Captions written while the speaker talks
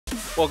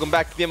Welcome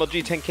back to the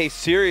MLG 10K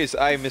series.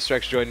 I am Mr.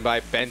 X, joined by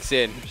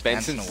Benson.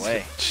 Benson's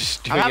away.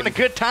 Just I'm having a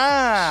good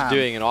time. Just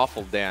doing an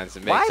awful dance.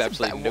 It makes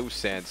absolutely no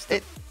sense.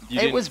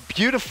 It was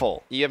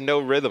beautiful. You have no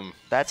rhythm.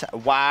 That's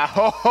wow.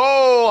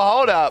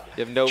 Hold up.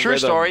 You have no True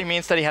rhythm. story. Me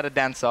and Steady had a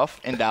dance off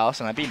in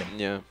Dallas, and I beat him.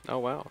 Yeah. Oh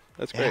wow,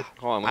 that's great. Yeah.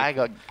 Hold on. I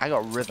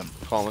got rhythm.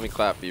 Hold on. Let me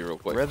clap for you real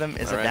quick. Rhythm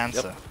is a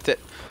dancer. Yep. That's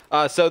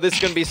it. So this is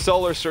going to be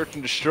Solar Search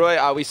and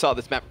Destroy. We saw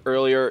this map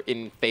earlier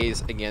in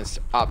phase against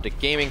Optic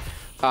Gaming.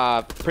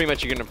 Pretty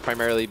much you're going to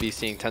primarily be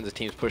seeing tons of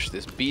teams push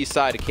this B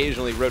side,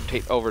 occasionally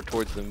rotate over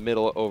towards the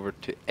middle over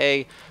to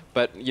A,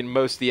 but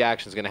most of the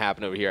action is going to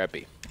happen over here at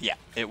B. Yeah,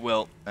 it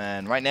will.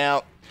 And right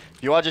now,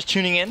 if you are just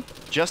tuning in,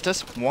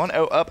 JustUs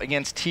 1-0 up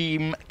against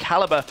Team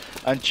Kaliber,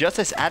 and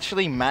JustUs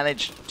actually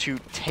managed to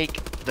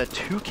take the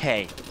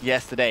 2K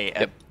yesterday.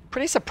 Yep. A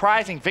pretty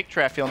surprising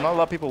victory, I feel. Not a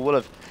lot of people would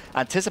have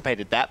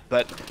anticipated that,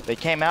 but they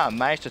came out and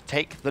managed to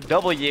take the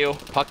W.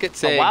 Puckett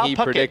saying he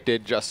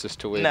predicted JustUs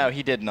to win. No,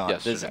 he did not.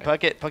 Yesterday.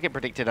 Puckett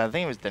predicted, I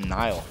think it was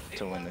Denial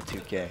to win the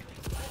 2K.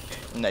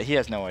 No, he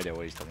has no idea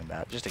what he's talking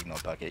about. Just ignore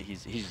Puckett.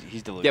 He's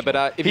delusional. Yeah,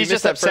 but if he's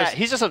just upset.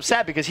 He's just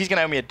upset because he's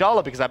gonna owe me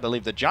 $1 because I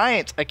believe the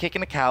Giants are kicking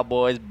the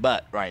Cowboys'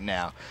 butt right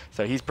now.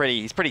 So he's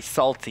pretty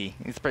salty.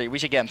 We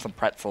should get him some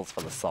pretzels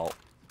for the salt.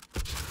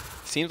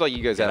 Seems like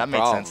you guys have a problem.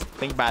 That makes sense.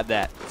 Think about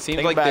that. It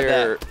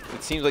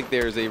seems like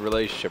there's a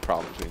relationship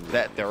problem between you.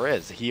 That there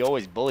is. He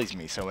always bullies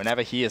me. So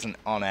whenever he isn't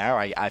on air,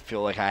 I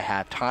feel like I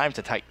have time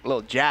to take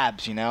little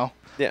jabs, you know?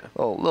 Yeah.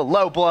 Little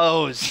low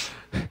blows.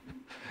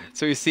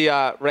 So you see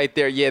right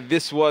there, yeah,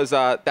 this was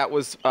that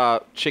was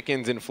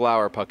chickens and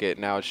flour, Puckett.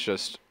 Now it's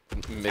just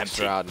mixed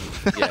around.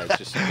 Yeah, it's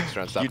just mixed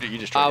around stuff. You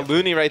just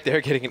Looney right there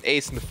getting an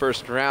ace in the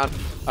first round,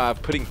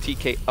 putting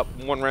TK up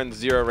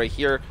 1-0 right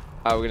here.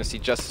 We're going to see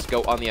JustUs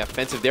go on the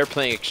offensive. They're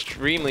playing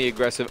extremely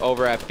aggressive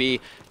over at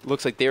B.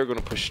 Looks like they're going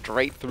to push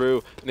straight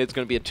through, and it's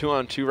going to be a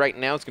 2-on-2 right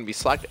now. It's going to be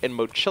Slacked and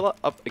Mochilla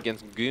up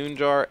against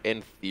Goonjar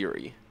and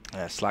Theory.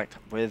 Slacked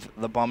with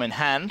the bomb in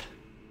hand.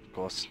 Of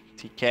course,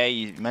 TK,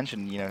 you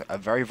mentioned, a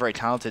very, very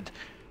talented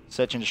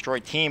search and destroy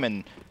team,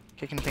 and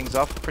kicking things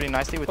off pretty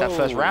nicely with that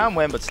first round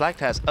win, but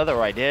Slacked has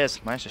other ideas.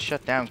 Managed to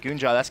shut down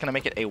Goonjar. That's going to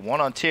make it a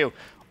 1-on-2,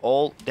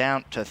 all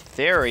down to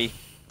Theory.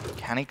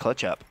 Can he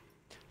clutch up?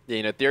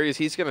 Yeah, Theory,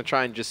 he's going to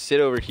try and just sit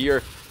over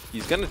here.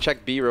 He's going to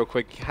check B real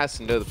quick. He has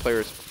to know the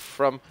players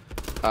from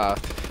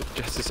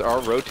JustUs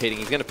are rotating.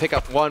 He's going to pick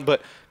up one,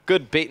 but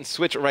good bait and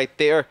switch right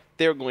there.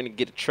 They're going to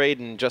get a trade,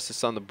 and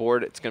JustUs on the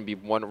board. It's going to be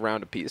 1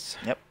 round apiece.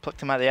 Yep,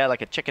 plucked him out of the air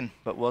like a chicken,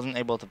 but wasn't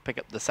able to pick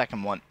up the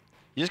second one.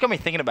 You just got me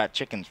thinking about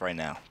chickens right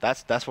now.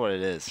 That's what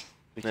it is.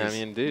 Because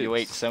dude, you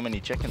ate so many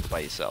chickens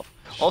by yourself.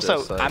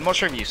 Also, I'm not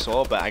sure if you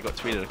saw, but I got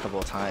tweeted a couple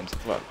of times.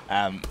 What?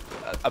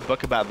 A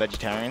book about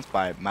vegetarians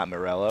by Matt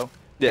Morello.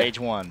 Yeah. Page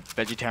 1,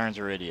 vegetarians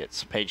are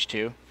idiots. Page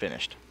 2,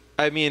 finished.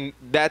 I mean,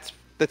 that's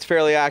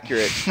fairly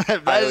accurate.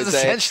 That is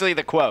essentially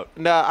the quote.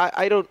 No,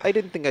 I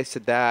didn't think I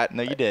said that.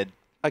 No, you did.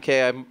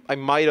 Okay, I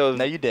might have.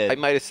 No, you did. I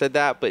might have said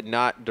that, but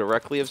not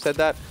directly have said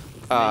that.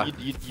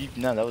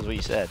 No, that was what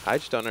you said. I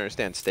just don't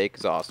understand. Steak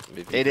is awesome.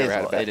 If It is.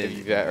 If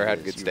you've ever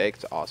had good steak,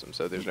 it's awesome.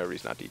 So there's no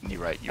reason not to eat. You're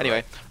right.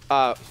 Anyway,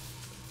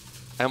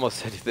 I almost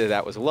said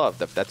that was love.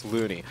 That's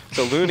Looney.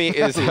 So Looney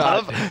is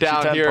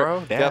down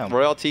here. Yep,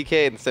 Royal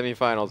TK in the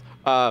semifinals.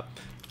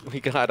 We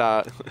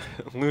got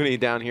Looney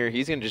down here.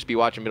 He's going to just be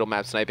watching middle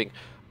map sniping.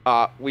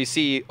 We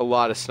see a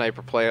lot of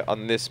sniper play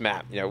on this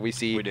map. We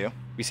see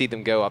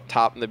them go up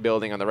top in the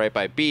building on the right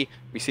by B.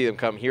 We see them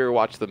come here,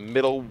 watch the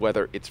middle,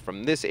 whether it's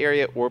from this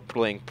area or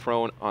playing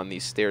prone on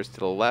these stairs to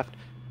the left.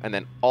 And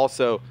then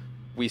also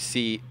we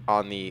see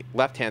on the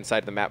left-hand side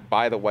of the map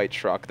by the white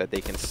truck that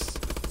they can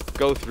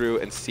go through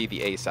and see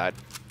the A side.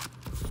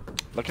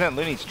 Looking at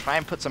Looney to try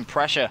and put some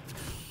pressure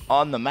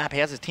on the map. He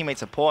has his teammate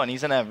support, and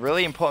he's in a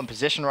really important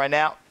position right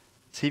now.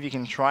 See if he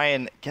can try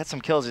and get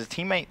some kills. His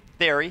teammate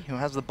Theory, who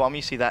has the bomb,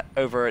 you see that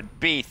over at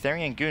B.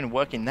 Theory and Goon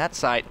working that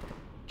side.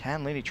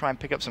 Can Looney try and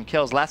pick up some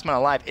kills? Last man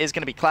alive is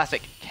going to be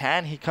Classic.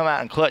 Can he come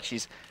out and clutch?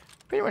 He's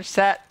pretty much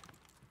sat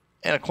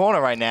in a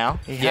corner right now.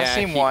 He has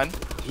seen one.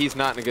 He's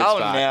not in a good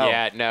spot. No.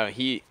 Yeah, no,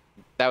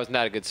 that was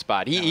not a good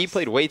spot. He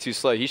played way too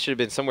slow. He should have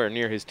been somewhere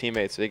near his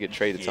teammates so they could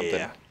trade something.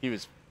 Yeah, he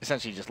was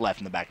essentially just left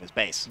in the back of his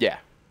base. Yeah.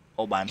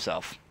 All by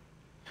himself.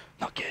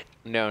 Not good.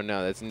 No,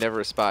 that's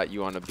never a spot you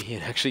want to be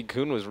in. Actually,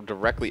 Goon was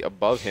directly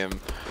above him.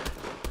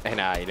 And,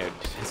 as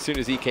soon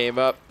as he came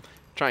up,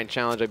 try and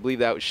challenge, I believe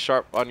that was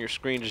Sharp on your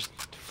screen, just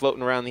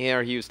floating around the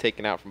air. He was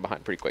taken out from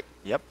behind pretty quick.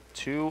 Yep,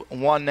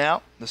 2-1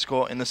 now. The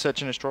score in the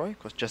Search and Destroy. Of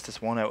course, JustUs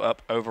 1-0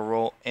 up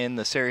overall in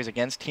the series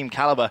against Team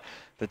Kaliber,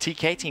 the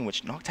TK team,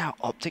 which knocked out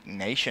Optic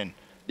Nation.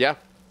 Yeah.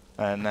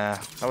 And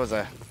that was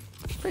a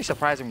pretty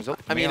surprising result.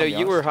 I mean,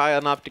 you were high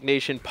on Optic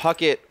Nation.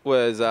 Puckett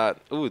was,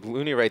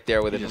 Looney right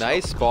there with a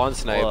nice spawn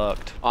snipe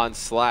on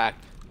Slack.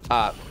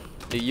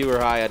 You were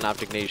high on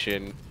Optic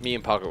Nation. Me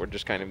and Puckett were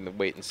just kind of in the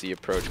wait-and-see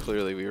approach.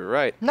 Clearly, we were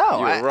right. No,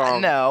 you were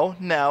wrong.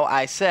 No.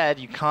 I said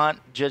you can't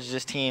judge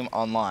this team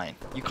online.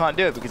 You can't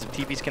do it because of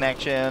TP's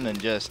connection and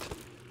just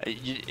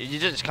You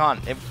just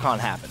can't. It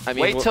can't happen. I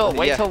mean, wait till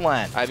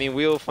land. I mean,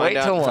 we'll find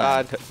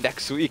out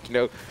next week.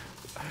 You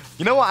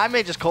know what? I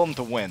may just call him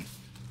to win.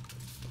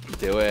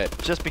 Do it.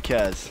 Just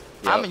because.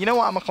 Yep. You know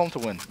what? I'm gonna call him to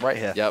win right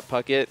here. Yep,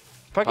 Puckett.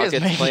 Puckett's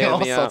making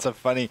all sorts of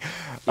funny.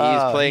 He's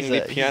playing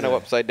the piano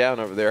upside down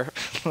over there.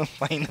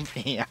 Playing the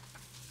piano.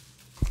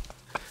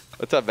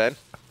 What's up, Ben?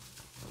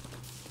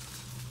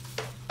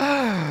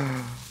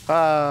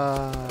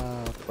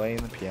 Playing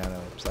the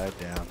piano upside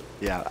down.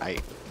 Yeah, I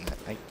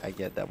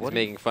get that. He's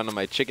making fun of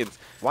my chickens.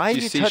 Why are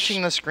you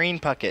touching the screen,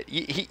 Puckett?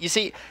 You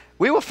see,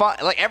 we were fine.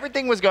 Like,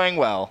 everything was going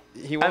well.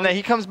 And then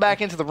he comes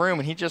back into the room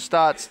and he just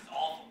starts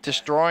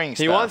destroying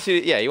stuff. He wants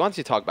you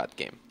to talk about the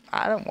game.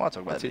 I don't want to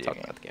talk about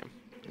the game.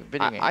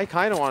 I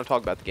kind of want to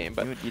talk about the game,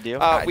 but you do?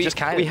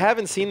 We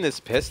haven't seen this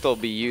pistol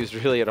be used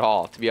really at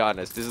all, to be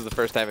honest. This is the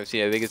first time I've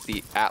seen it. I think it's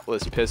the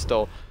Atlas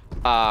pistol.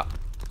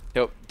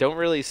 Don't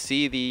really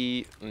see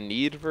the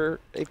need for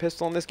a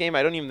pistol in this game.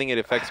 I don't even think it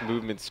affects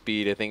movement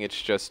speed. I think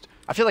it's just...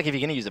 I feel like if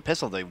you're going to use a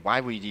pistol, then why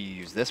would you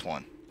use this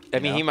one? I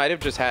mean, he might have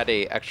just had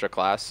a extra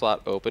class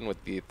slot open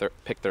with the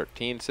pick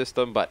 13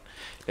 system, but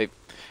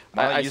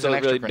I still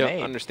really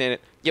don't understand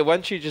it. Yeah, why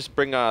don't you just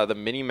bring the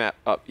mini-map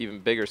up even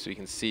bigger so you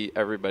can see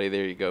everybody?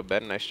 There you go,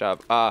 Ben. Nice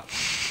job.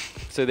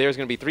 So there's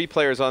going to be 3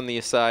 players on the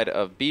side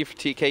of B for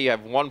TK. You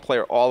have 1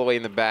 player all the way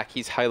in the back.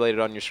 He's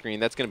highlighted on your screen.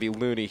 That's going to be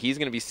Looney. He's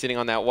going to be sitting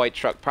on that white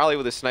truck, probably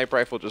with a sniper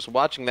rifle, just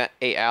watching that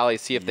A alley,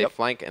 see if they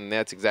flank, and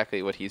that's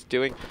exactly what he's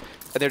doing.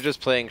 And they're just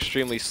playing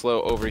extremely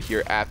slow over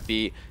here at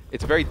B.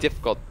 It's very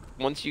difficult.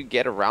 Once you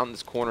get around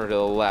this corner to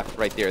the left,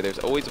 right there's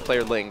always a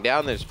player laying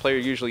down. There's a player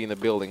usually in the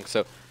building.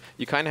 So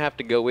you kind of have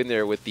to go in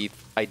there with the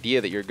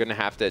idea that you're going to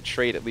have to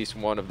trade at least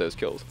one of those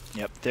kills.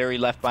 Yep, Theory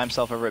left by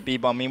himself over at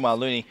B-bomb. Meanwhile,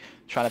 Looney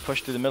trying to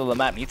push through the middle of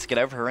the map. Needs to get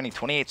over her. Only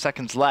 28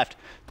 seconds left.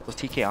 Those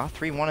TK are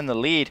 3-1 in the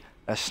lead.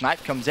 A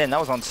snipe comes in. That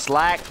was on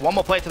Slack. One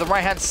more play to the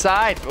right-hand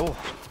side. Oh,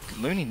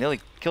 Looney nearly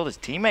killed his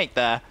teammate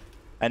there.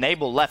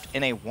 Enable left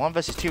in a 1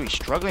 versus 2. He's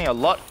struggling a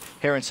lot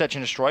here in Search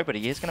and Destroy, but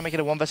he is going to make it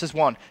a 1 versus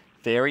 1.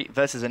 Theory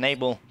versus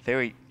Enable.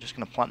 Theory just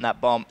going to plant that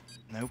bomb.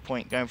 No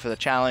point going for the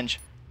challenge.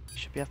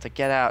 Should be able to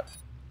get out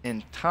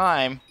in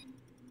time.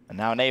 And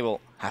now Enable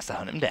has to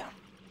hunt him down.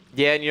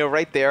 Yeah, and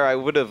right there, I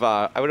would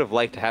have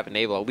liked to have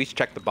Enable at least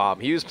check the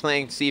bomb. He was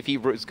playing to see if he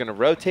was going to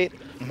rotate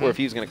or if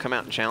he was going to come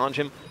out and challenge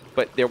him,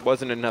 but there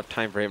wasn't enough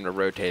time for him to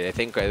rotate. I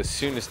think as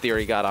soon as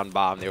Theory got on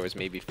bomb, there was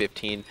maybe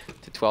 15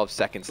 to 12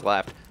 seconds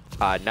left.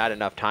 Not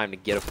enough time to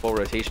get a full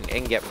rotation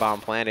and get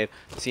bomb planted.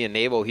 See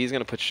Enable, he's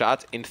going to put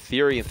shots in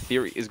Theory, and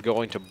Theory is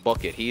going to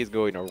book it. He is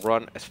going to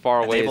run as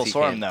far away as he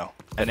can. Enable saw him, though.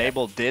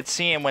 Enable did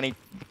see him when he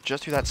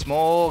just threw that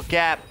small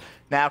gap.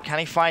 Now, can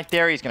he find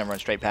Theory? He's going to run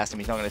straight past him.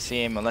 He's not going to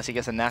see him unless he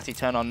gets a nasty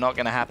turn on. Not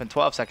going to happen.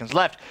 12 seconds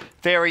left.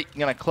 Theory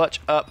going to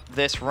clutch up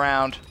this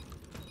round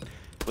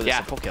with a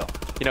simple kill.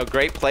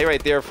 Great play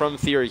right there from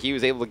Theory. He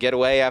was able to get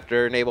away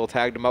after Enable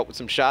tagged him up with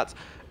some shots,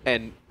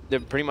 and they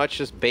pretty much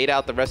just bait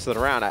out the rest of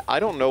the round. I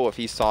don't know if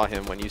he saw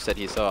him when you said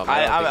he saw him.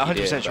 I'm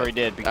 100% sure he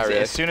did, because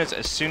as soon as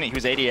he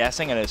was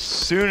ADSing, and as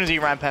soon as he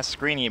ran past the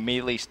screen, he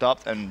immediately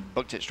stopped and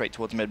booked it straight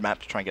towards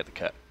mid-map to try and get the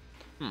cut.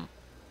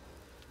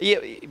 Yeah,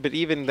 but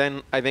even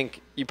then, I think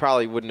you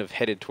probably wouldn't have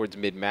headed towards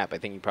mid-map. I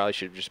think you probably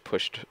should have just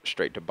pushed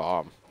straight to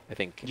bomb. I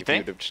think if you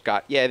would have just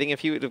I think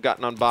if you would have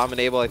gotten on bomb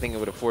Enable, I think it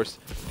would have forced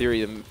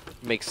Theory to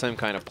make some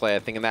kind of play. I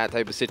think in that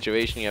type of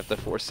situation, you have to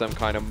force some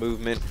kind of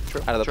movement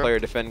out of the player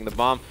defending the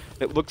bomb.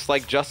 It looks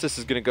like JustUs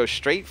is going to go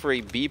straight for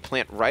a B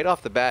plant right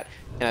off the bat,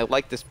 and I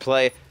like this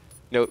play.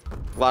 A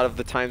lot of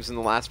the times in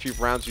the last few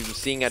rounds we've been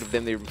seeing out of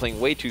them, they've been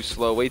playing way too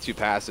slow, way too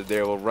passive.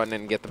 They will run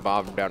in and get the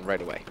bomb down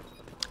right away.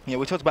 Yeah,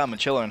 we talked about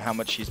Machilla and how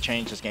much she's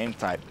changed his game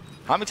type.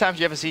 How many times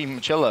do you ever see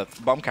Machilla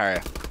bomb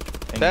carrier?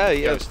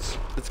 Yeah, that's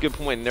a good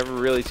point. Never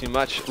really too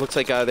much. Looks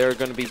like they're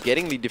going to be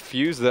getting the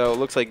defuse, though. It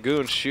looks like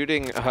Goon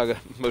shooting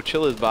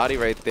Mochilla's body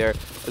right there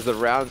as the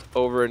round's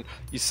over. And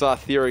you saw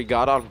Theory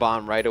got on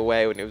bomb right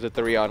away when it was a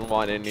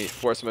 3-on-1, and he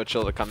forced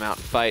Mochilla to come out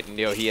and fight. And,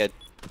 he had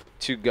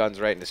 2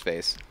 guns right in his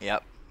face.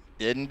 Yep,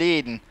 did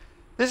indeed. And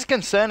this is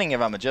concerning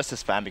if I'm a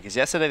JustUs fan, because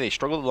yesterday they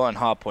struggled a lot in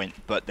hardpoint,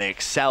 but they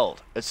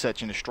excelled at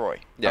Search and Destroy.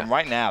 Yeah. And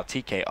right now,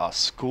 TK are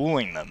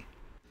schooling them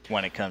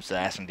when it comes to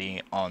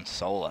S&D on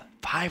Solar.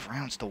 5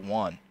 rounds to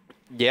 1.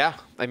 Yeah,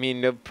 I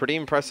mean, a pretty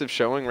impressive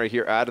showing right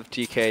here out of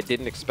TK. I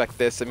didn't expect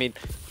this. I mean,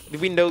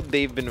 we know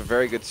they've been a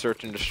very good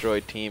Search and Destroy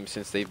team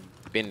since they've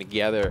been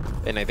together,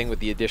 and I think with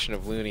the addition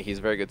of Looney, he's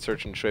a very good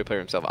Search and Destroy player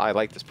himself. I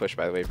like this push,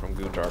 by the way, from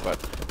Gunjar,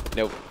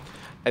 but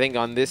I think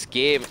on this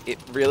game, it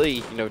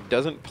really,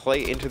 doesn't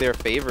play into their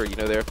favor.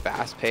 They're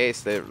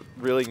fast-paced. They're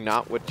really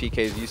not what TK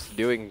is used to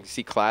doing. You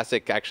see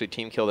Classic actually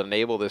team killed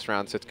Enable this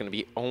round, so it's going to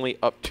be only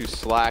up to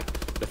Slack,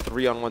 the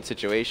 3-on-1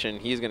 situation.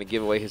 He's going to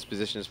give away his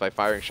positions by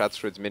firing shots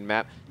towards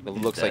mid-map. It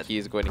looks like he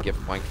is going to get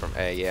flanked from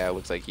A. Yeah, it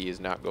looks like he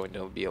is not going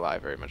to be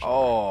alive very much longer.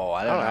 Oh,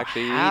 I don't know.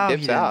 Actually, he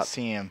dips out. Didn't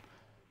see him.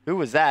 Who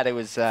was that? It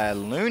was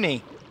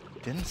Looney.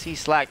 Didn't see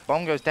Slack.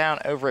 Bomb goes down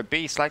over at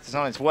B. Slack is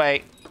on his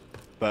way,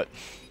 but...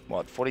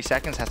 40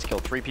 seconds, has to kill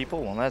 3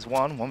 people. Well, there's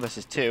 1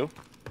 versus 2.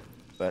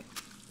 But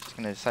He's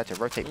going to decide to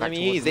rotate back. I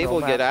mean, he's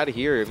able to get out of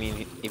here. I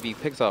mean, if he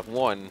picks off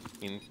one,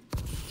 I mean,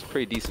 it's a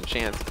pretty decent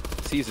chance.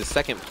 Sees the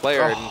second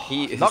player, and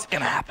he is not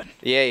gonna happen.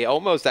 Yeah, he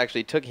almost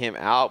actually took him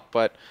out,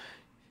 but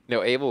you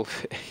know, able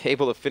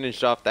to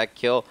finish off that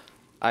kill.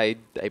 I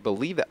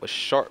believe that was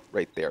Sharp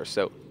right there.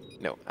 So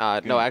no,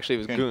 no, actually it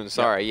was Goon.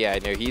 Sorry, yeah,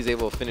 no, he's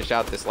able to finish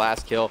out this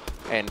last kill,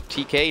 and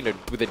TK, you know,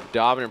 with a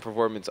dominant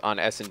performance on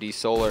S&D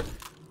Solar,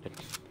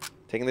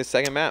 taking this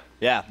second map.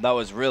 Yeah, that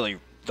was really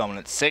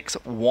dominant.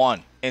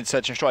 6-1 in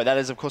Search and Destroy. That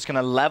is, of course, going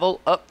to level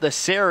up the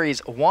series.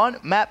 One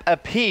map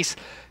apiece.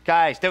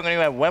 Guys, don't go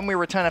anywhere. When we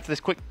return after this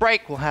quick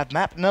break, we'll have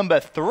map number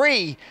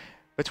 3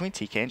 between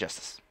TK and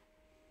JustUs.